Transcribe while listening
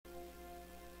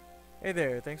Hey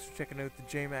there, thanks for checking out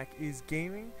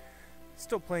TheJMacisGaming.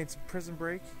 Still playing some Prison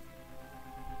Break.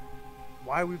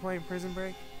 Why are we playing Prison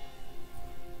Break?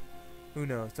 Who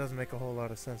knows? Doesn't make a whole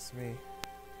lot of sense to me.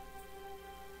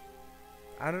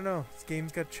 I don't know. This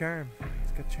game's got charm.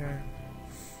 It's got charm.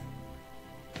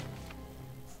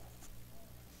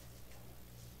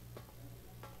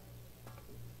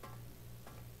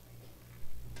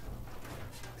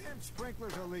 Damn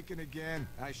sprinklers are leaking again.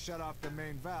 I shut off the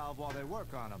main valve while they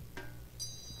work on them.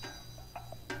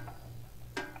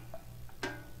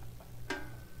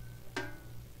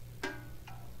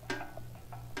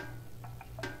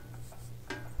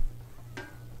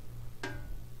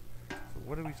 So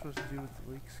what are we supposed to do with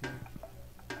the leaks here?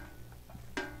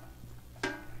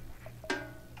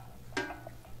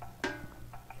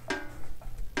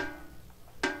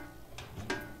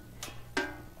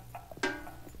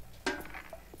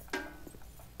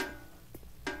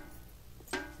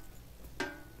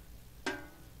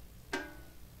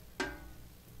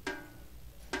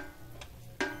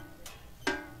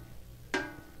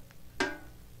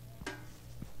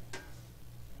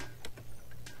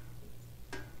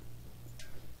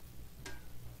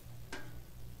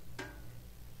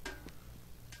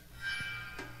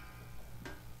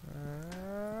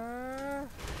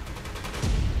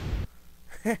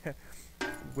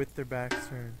 With their backs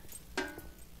turned.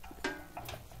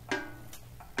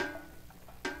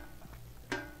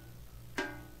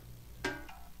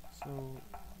 So,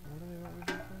 what do they want me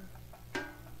to do there?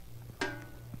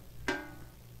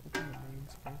 Open the main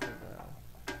sprinkler valve.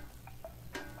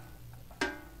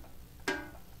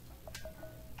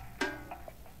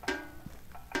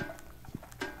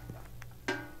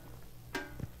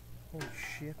 Holy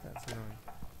shit, that's annoying.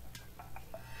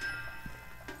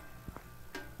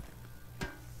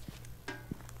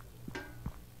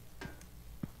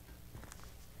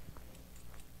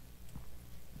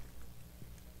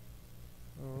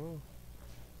 Oh.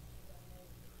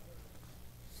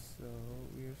 So,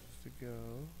 we're supposed to go.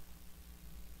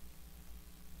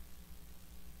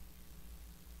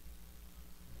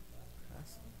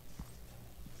 Past them.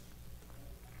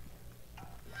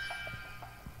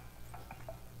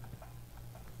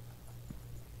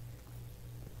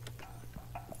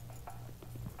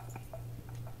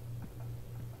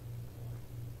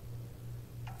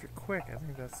 If you're quick, I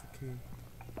think that's the key.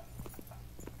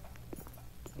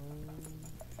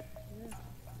 Yeah.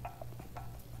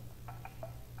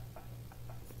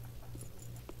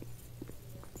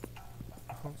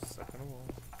 Oh, stuck in a wall.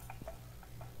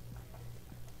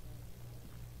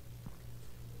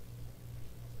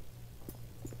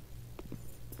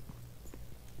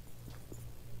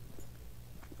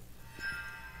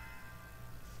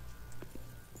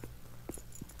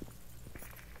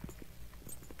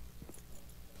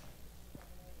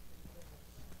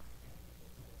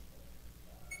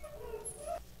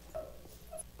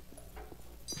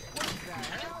 What the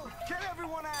hell? Get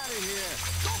everyone out of here!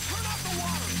 Don't turn off the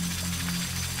water!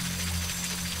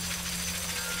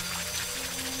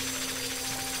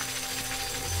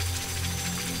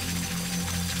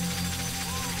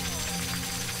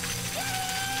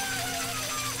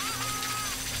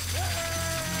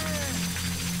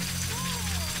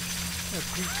 There's a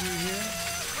creek through here.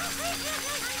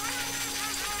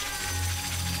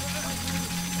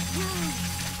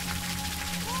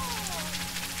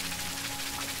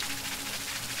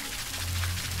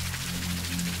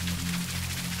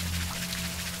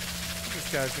 This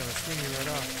guy's gonna swing me right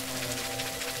off.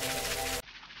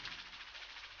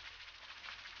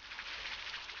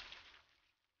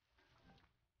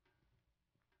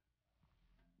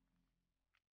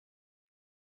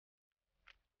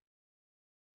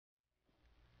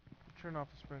 Turn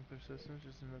off the sprinkler system.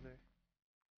 Just another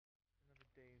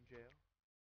day in jail.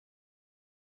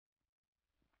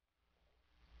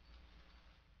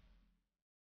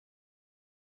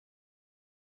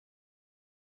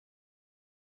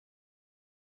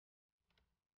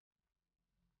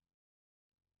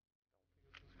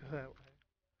 Let's go that way.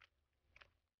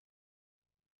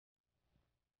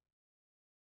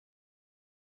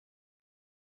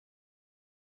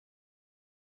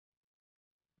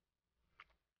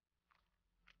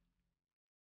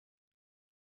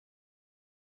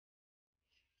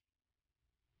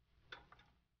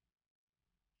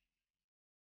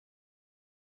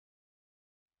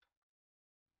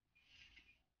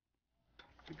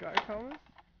 The guy coming? Oh.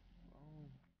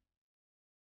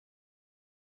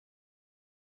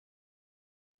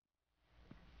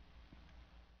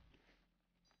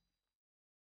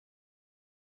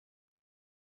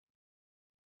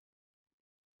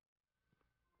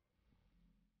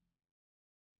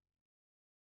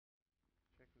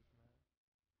 Check this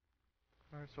man.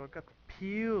 Alright, so I got the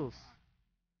peels.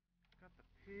 Got the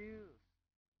peels.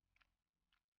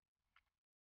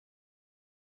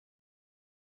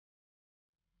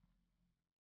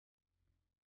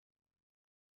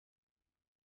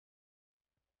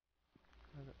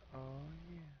 Oh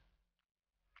yeah.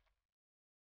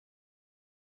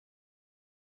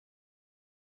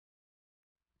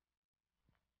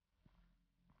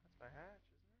 That's my hatch,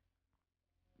 isn't it?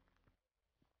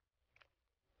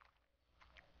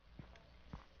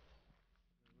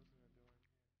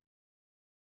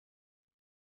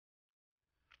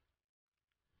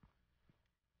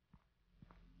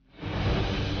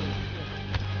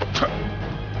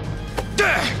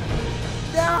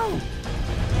 No!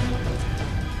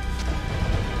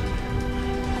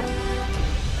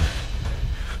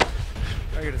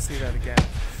 I gotta see that again.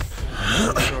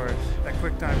 Sure. That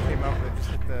quick time came out and I just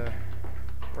hit the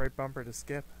right bumper to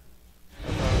skip.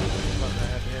 I thought it was the button I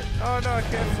had to hit. Oh no, I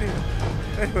can't see it.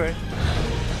 Anyway.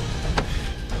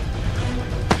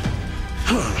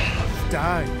 Just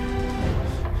die.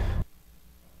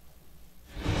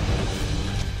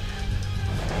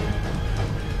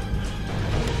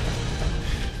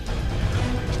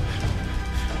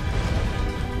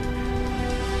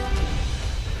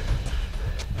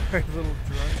 Very little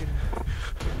drunken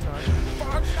time.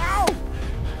 Fuck no!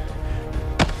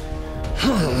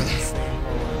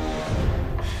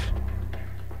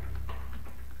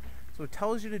 So it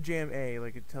tells you to jam A,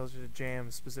 like it tells you to jam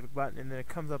a specific button, and then it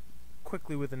comes up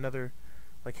quickly with another,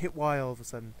 like hit Y all of a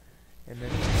sudden, and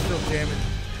then you're still jamming.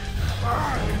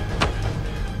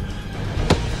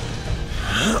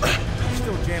 You're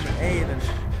still jamming A, and then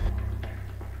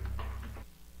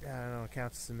I don't know, it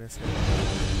counts as a miss.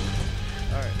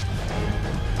 Alright.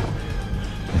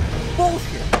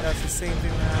 Bullshit! That's the same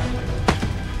thing that happened.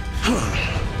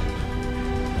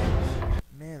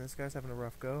 Man, this guy's having a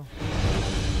rough go.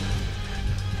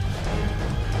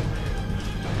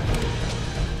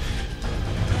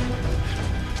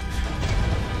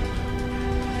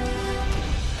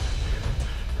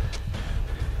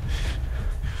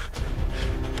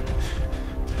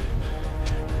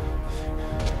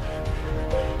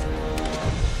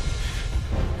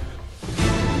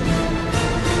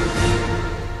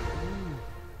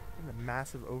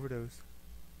 Massive overdose.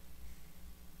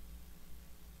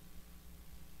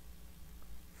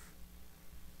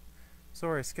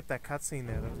 Sorry, I skipped that cutscene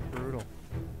there. That was brutal.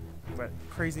 But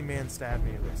crazy man stabbed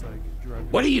me. It looks like drug.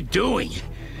 What are you doing?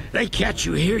 They catch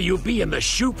you here, you'll be in the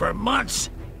shoe for months.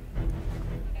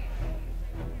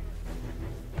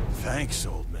 Thanks,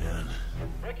 old man.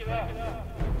 Break it up.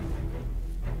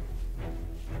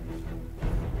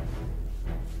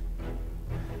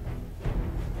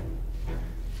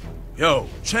 Yo,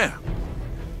 champ.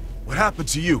 What happened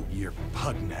to you, your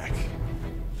pugnack?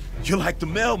 You're like the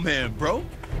mailman, bro.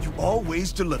 You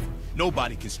always deliver.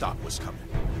 Nobody can stop what's coming.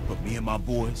 But me and my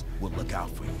boys will look out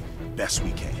for you. Best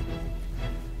we can.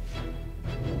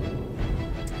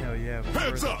 Hell yeah.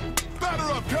 Heads up!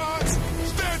 Batter up, guys!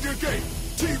 Stand your gate!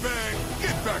 T-Bag,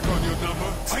 get back on your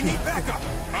number! I need backup!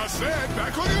 I said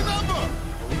back on your number!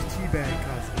 These T-bag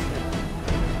causes shit.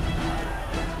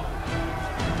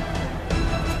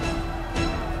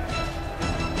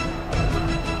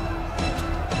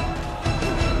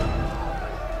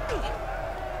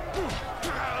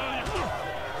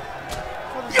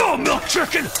 Yo, milk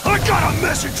chicken! I got a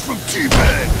message from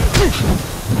T-Bag!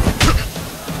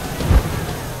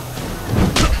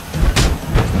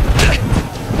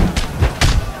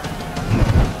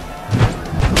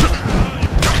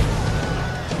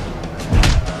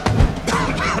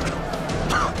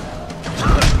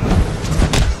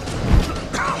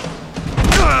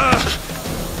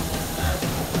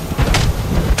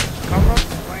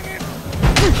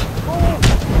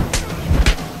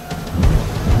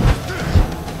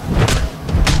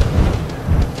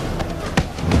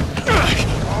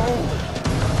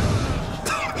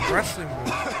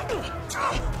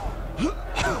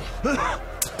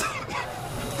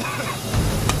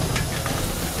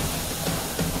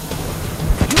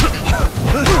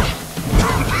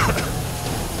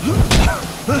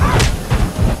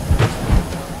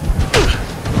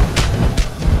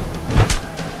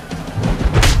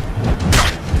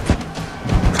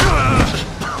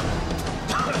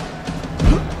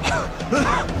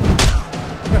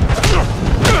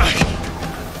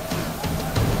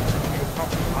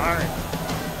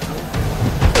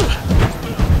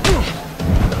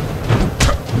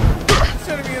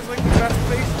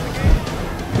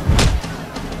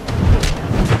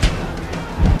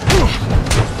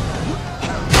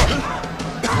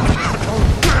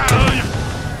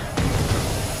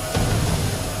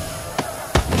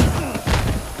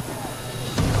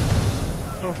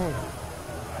 No.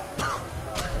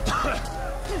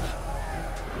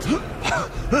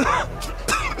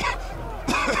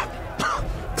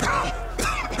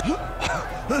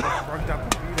 Rugged up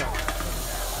and beat up.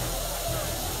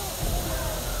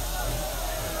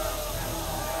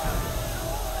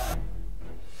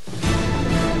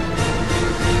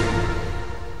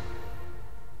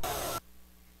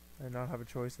 I not have a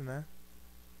choice in that.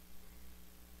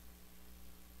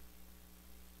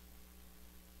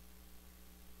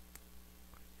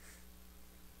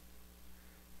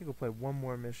 I think we'll play one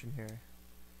more mission here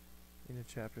into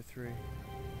chapter 3.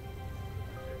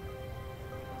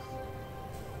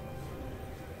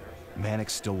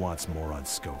 Mannix still wants more on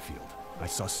Schofield. I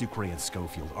saw Sucre and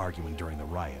Schofield arguing during the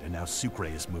riot, and now Sucre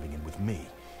is moving in with me.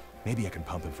 Maybe I can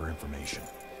pump him for information.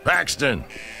 Paxton,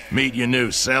 meet your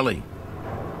new Sally.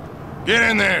 Get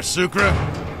in there, Sucre.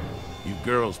 You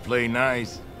girls play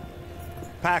nice.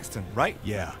 Paxton, right?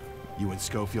 Yeah. You and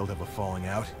Schofield have a falling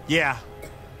out? Yeah.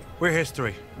 We're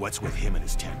history. What's with him and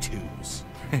his tattoos?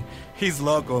 He's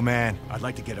loco, man. I'd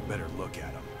like to get a better look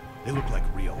at him. They look like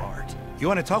real art. You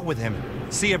want to talk with him?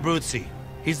 See Abruzzi.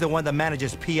 He's the one that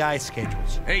manages PI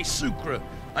schedules. Hey, Sucre,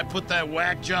 I put that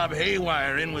whack job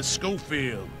Haywire in with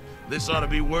Schofield. This ought to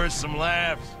be worth some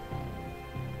laughs.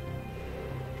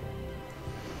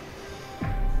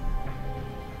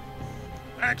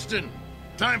 Paxton,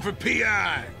 time for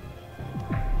PI.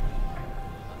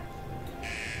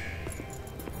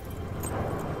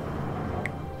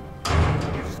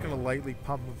 You're just gonna lightly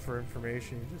pump him for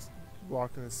information. You just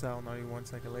walked in the cell, not even 1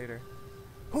 second later.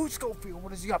 Who's Schofield?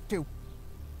 What is he up to?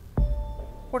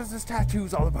 What is this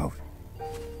tattoos all about?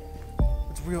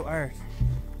 It's real art.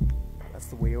 That's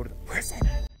the way out of the prison.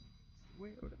 It's the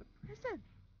way out of the prison.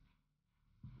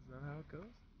 Is that how it goes?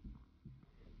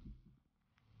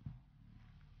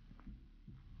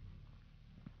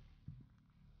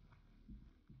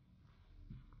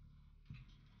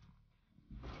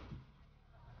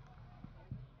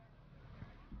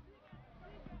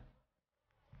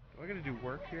 Am I gonna do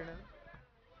work here now?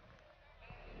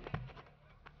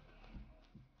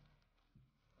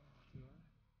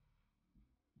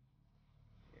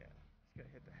 Yeah, just gotta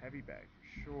hit the heavy bag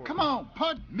for sure. Come on,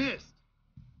 punch. Missed.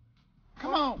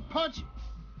 Come on, punch it.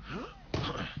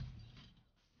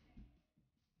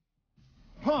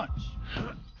 Punch.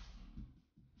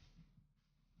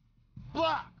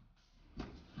 Block.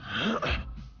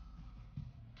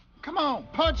 Come on,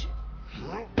 punch it.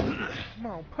 Come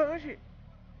on, punch it.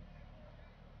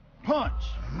 Punch.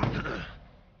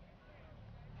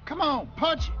 Come on,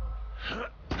 punch it.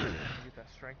 Get that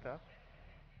strength up.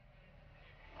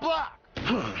 Block.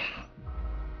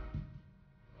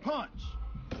 Punch.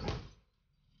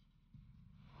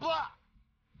 Block.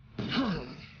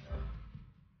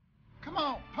 Come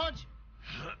on, punch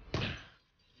it.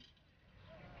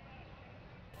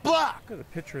 Block. Look at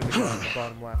the picture of the guy on the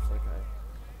bottom left. Like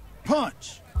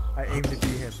Punch. I aim to be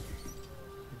him.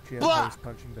 The Block. GM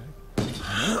punching bag.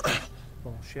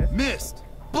 Bullshit. Missed.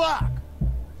 Block.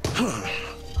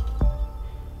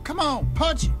 Come on,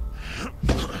 punch it.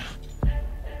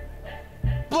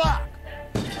 Block.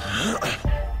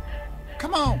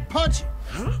 Come on, punch it.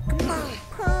 Come on,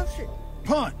 punch it.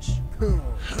 Punch.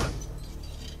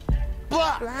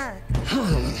 Block. Black.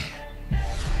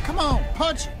 Come on,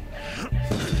 punch it.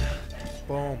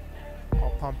 Boom.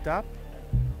 All pumped up.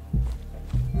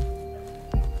 Good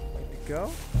to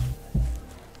go.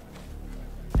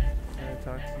 I'm gonna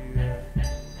talk to you.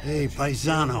 Hey,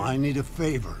 Paisano, I need a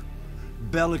favor.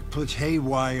 Bellick puts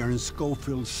Haywire in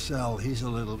Schofield's cell. He's a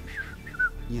little,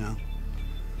 you know.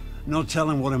 No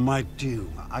telling what it might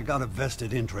do. I got a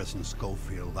vested interest in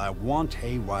Schofield. I want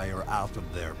Haywire out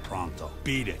of there pronto.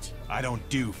 Beat it. I don't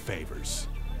do favors.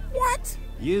 What?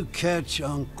 You catch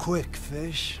on quick,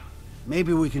 fish.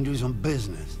 Maybe we can do some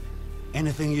business.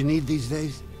 Anything you need these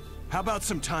days? How about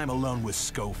some time alone with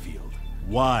Schofield?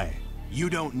 Why? You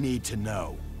don't need to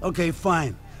know. Okay,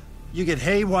 fine. You get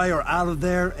Haywire out of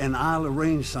there, and I'll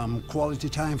arrange some quality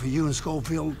time for you and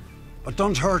Schofield. But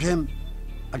don't hurt him.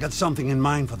 I got something in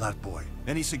mind for that boy.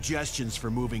 Any suggestions for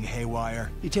moving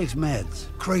Haywire? He takes meds,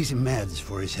 crazy meds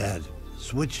for his head.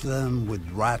 Switch them with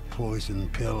rat poison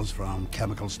pills from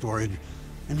chemical storage,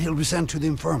 and he'll be sent to the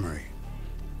infirmary.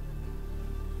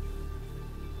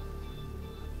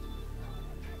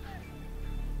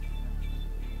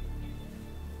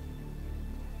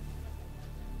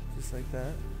 Just like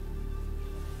that.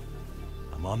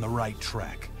 I'm on the right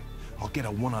track. I'll get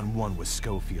a one-on-one with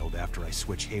Schofield after I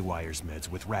switch Haywire's meds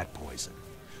with rat poison.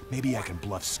 Maybe I can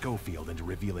bluff Schofield into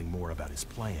revealing more about his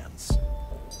plans.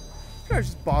 This guy's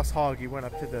just Boss Hog. He went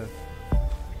up to the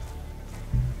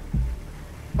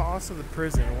boss of the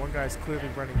prison, and one guy's clearly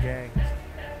running gangs.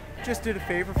 Just did a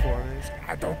favor for him, and he's like,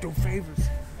 I don't do favors.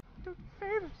 I don't do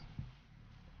favors.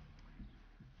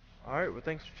 Alright, well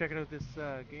thanks for checking out this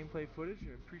gameplay footage.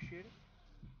 I appreciate it.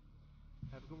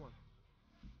 Have a good one.